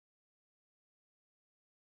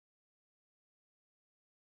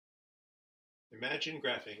Imagine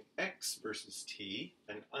graphing x versus t,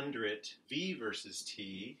 and under it v versus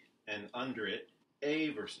t, and under it a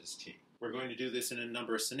versus t. We're going to do this in a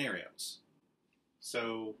number of scenarios.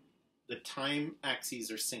 So the time axes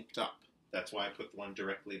are synced up. That's why I put one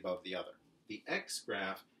directly above the other. The x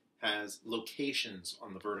graph has locations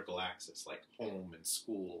on the vertical axis, like home and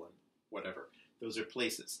school and whatever. Those are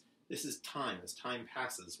places. This is time. As time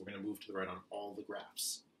passes, we're going to move to the right on all the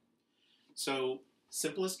graphs. So,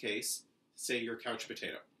 simplest case, say you're a couch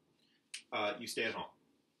potato. You stay at home.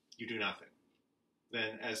 You do nothing.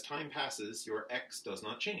 Then as time passes, your x does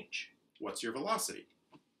not change. What's your velocity?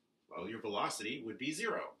 Well, your velocity would be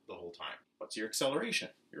 0 the whole time. What's your acceleration?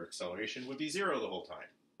 Your acceleration would be 0 the whole time,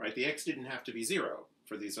 right? The x didn't have to be 0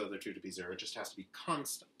 for these other two to be 0. It just has to be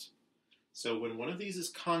constant. So when one of these is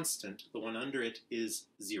constant, the one under it is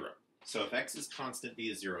 0. So if x is constant, v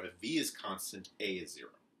is 0. If v is constant, a is 0.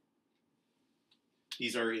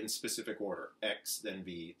 These are in specific order. X, then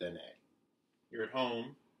v, then a. You're at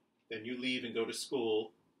home, then you leave and go to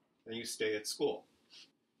school, then you stay at school.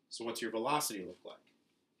 So what's your velocity look like?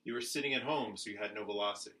 You were sitting at home, so you had no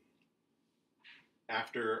velocity.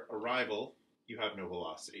 After arrival, you have no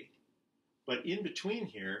velocity. But in between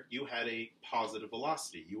here, you had a positive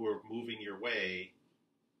velocity. You were moving your way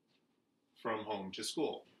from home to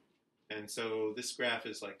school. And so this graph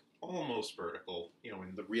is like almost vertical. You know,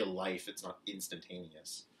 in the real life, it's not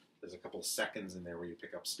instantaneous. There's a couple seconds in there where you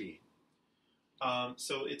pick up speed.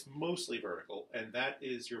 So it's mostly vertical, and that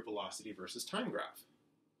is your velocity versus time graph.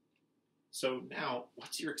 So now,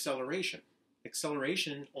 what's your acceleration?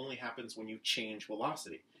 Acceleration only happens when you change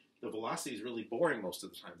velocity. The velocity is really boring most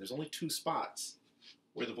of the time. There's only two spots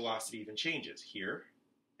where the velocity even changes, here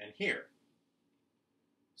and here.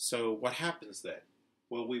 So what happens then?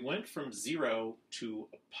 Well, we went from 0 to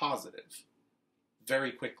a positive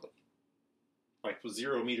very quickly. Like from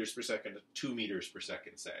 0 meters per second to 2 meters per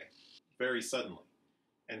second, say, very suddenly.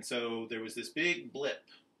 And so there was this big blip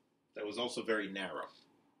that was also very narrow.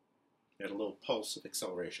 You had a little pulse of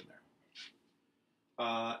acceleration there.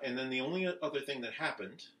 And then the only other thing that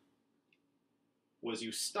happened was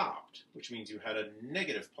you stopped, which means you had a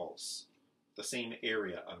negative pulse, the same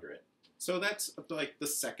area under it. So that's like the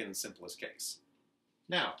second simplest case.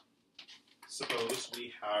 Now, suppose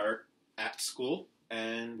we are at school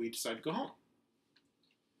and we decide to go home.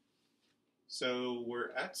 So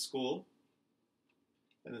we're at school,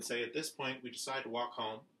 and then say at this point we decide to walk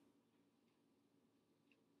home.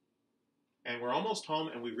 And we're almost home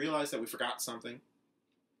and we realize that we forgot something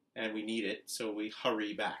and we need it, so we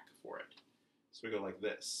hurry back for it. So we go like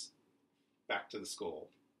this, back to the school,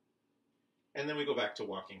 and then we go back to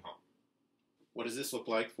walking home. What does this look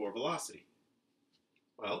like for velocity?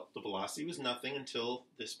 Well, the velocity was nothing until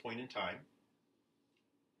this point in time,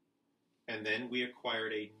 and then we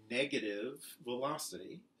acquired a negative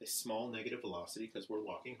velocity, a small negative velocity, because we're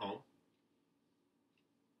walking home.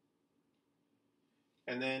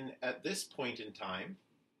 And then at this point in time,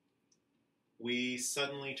 we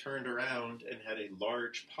suddenly turned around and had a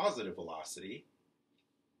large positive velocity,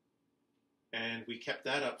 and we kept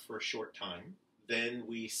that up for a short time. Then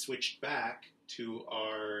we switched back to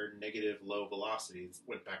our negative low velocities,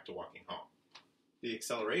 went back to walking home. The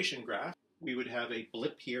acceleration graph, we would have a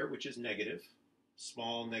blip here, which is negative,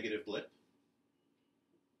 small negative blip,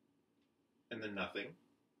 and then nothing,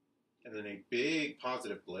 and then a big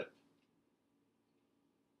positive blip,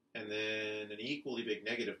 and then an equally big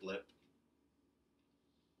negative blip,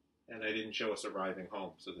 and I didn't show us arriving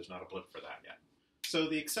home, so there's not a blip for that yet. So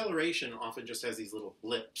the acceleration often just has these little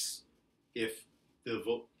blips if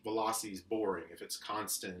the velocity is boring, if it's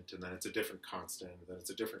constant, and then it's a different constant, and then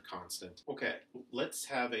it's a different constant. Okay, let's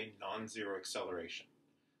have a non-zero acceleration.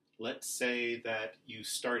 Let's say that you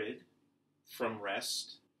started from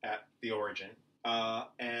rest at the origin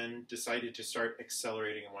and decided to start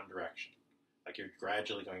accelerating in one direction. Like you're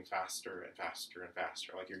gradually going faster and faster and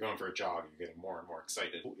faster. Like you're going for a jog, you're getting more and more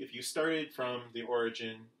excited. If you started from the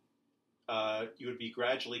origin, you would be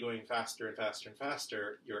gradually going faster and faster and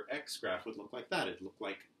faster. Your x graph would look like that. It'd look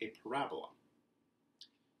like a parabola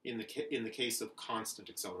in the case of constant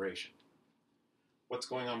acceleration. What's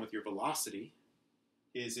going on with your velocity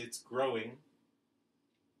is it's growing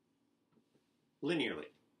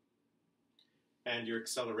linearly. And your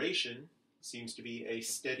acceleration seems to be a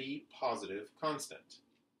steady, positive constant,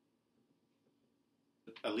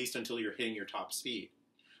 at least until you're hitting your top speed.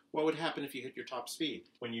 What would happen if you hit your top speed?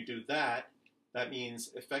 When you do that, that means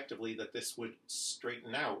effectively that this would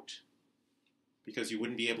straighten out because you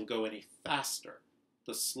wouldn't be able to go any faster.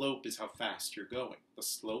 The slope is how fast you're going. The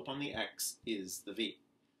slope on the x is the v.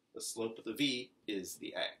 The slope of the v is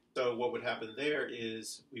the a. So what would happen there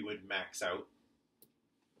is we would max out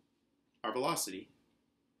our velocity.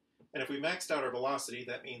 And if we maxed out our velocity,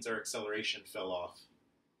 that means our acceleration fell off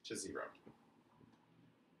to 0.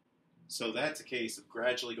 So that's a case of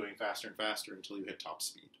gradually going faster and faster until you hit top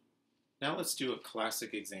speed. Now let's do a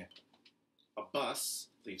classic example. A bus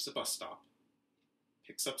leaves a bus stop,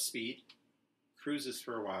 picks up speed, cruises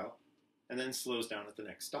for a while, and then slows down at the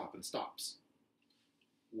next stop and stops.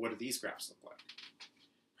 What do these graphs look like?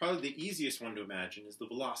 Probably the easiest one to imagine is the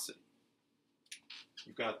velocity.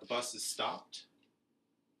 You've got the bus is stopped,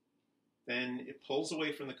 then it pulls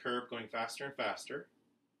away from the curb going faster and faster,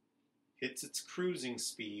 hits its cruising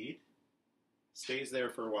speed, stays there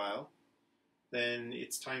for a while, then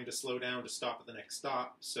it's time to slow down to stop at the next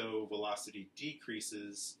stop, so velocity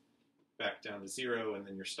decreases back down to 0, and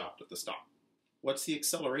then you're stopped at the stop. What's the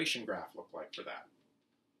acceleration graph look like for that?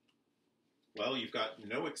 Well, you've got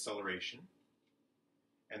no acceleration,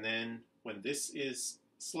 and then when this is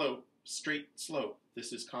slope, straight slope,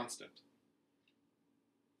 this is constant.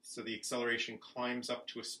 So the acceleration climbs up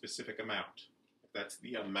to a specific amount. That's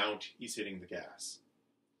the amount he's hitting the gas.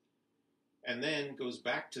 And then goes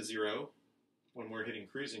back to 0 when we're hitting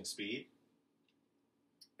cruising speed.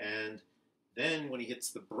 And then when he hits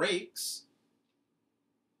the brakes,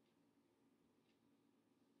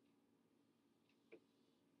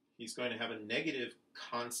 he's going to have a negative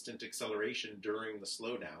constant acceleration during the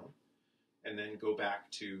slowdown and then go back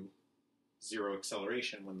to 0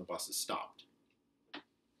 acceleration when the bus is stopped.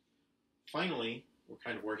 Finally, we're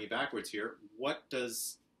kind of working backwards here. What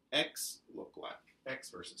does x look like? X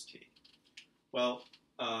versus t. Well,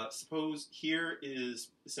 suppose here is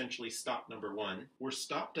essentially stop number 1. We're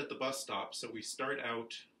stopped at the bus stop, so we start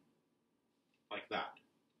out like that.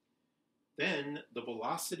 Then the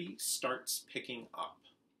velocity starts picking up,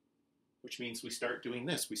 which means we start doing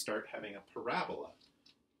this. We start having a parabola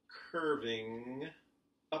curving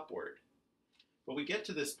upward. But we get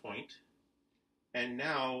to this point, and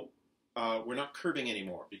now we're not curving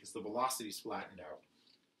anymore because the velocity's flattened out.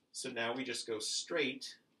 So now we just go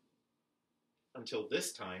straight until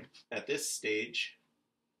this time. At this stage,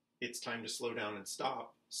 it's time to slow down and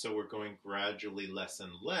stop. So we're going gradually less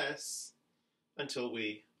and less until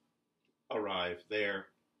we arrive there,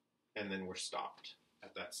 and then we're stopped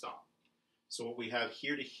at that stop. So what we have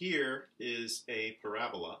here to here is a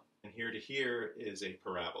parabola, and here to here is a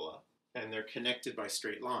parabola, and they're connected by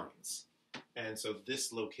straight lines. And so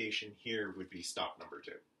this location here would be stop number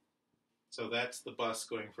 2. So that's the bus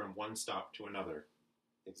going from one stop to another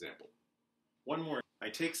example. One more. I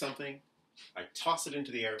take something, I toss it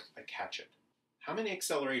into the air, I catch it. How many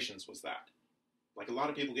accelerations was that? Like, a lot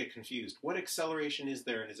of people get confused. What acceleration is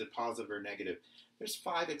there, and is it positive or negative? There's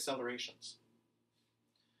 5 accelerations.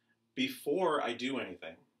 Before I do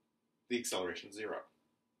anything, the acceleration is 0.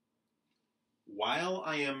 While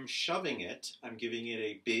I am shoving it, I'm giving it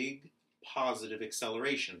a big positive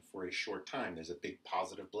acceleration for a short time. There's a big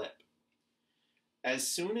positive blip. As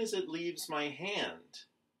soon as it leaves my hand,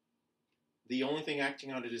 the only thing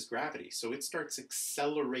acting on it is gravity. So it starts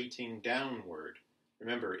accelerating downward.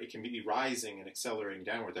 Remember, it can be rising and accelerating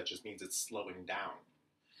downward. That just means it's slowing down.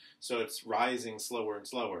 So it's rising slower and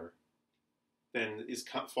slower, then is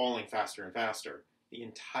falling faster and faster. The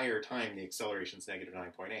entire time the acceleration is negative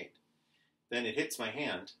 9.8. Then it hits my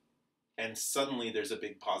hand, and suddenly there's a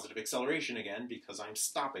big positive acceleration again because I'm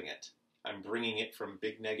stopping it. I'm bringing it from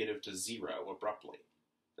big negative to 0 abruptly.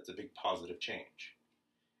 That's a big positive change.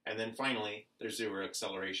 And then finally, there's 0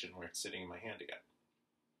 acceleration where it's sitting in my hand again.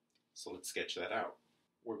 So let's sketch that out.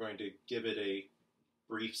 We're going to give it a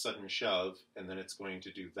brief sudden shove, and then it's going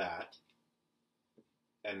to do that.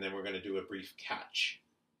 And then we're going to do a brief catch,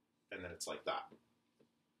 and then it's like that.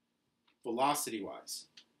 Velocity-wise,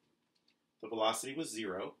 the velocity was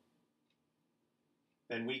 0.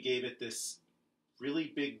 Then we gave it this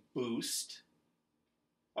really big boost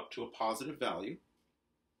up to a positive value,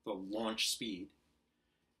 the launch speed,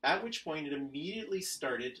 at which point it immediately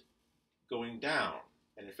started going down,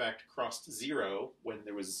 and in fact crossed 0 when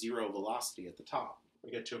there was 0 velocity at the top.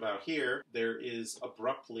 We get to about here, there is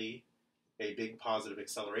abruptly a big positive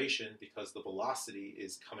acceleration because the velocity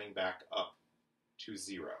is coming back up to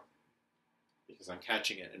 0, because I'm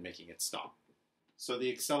catching it and making it stop. So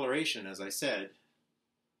the acceleration, as I said,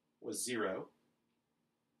 was 0,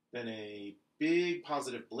 then a big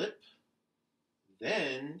positive blip,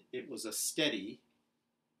 then it was a steady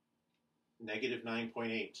negative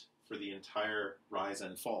 9.8 for the entire rise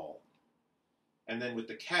and fall. And then with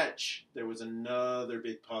the catch, there was another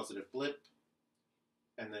big positive blip,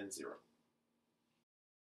 and then 0.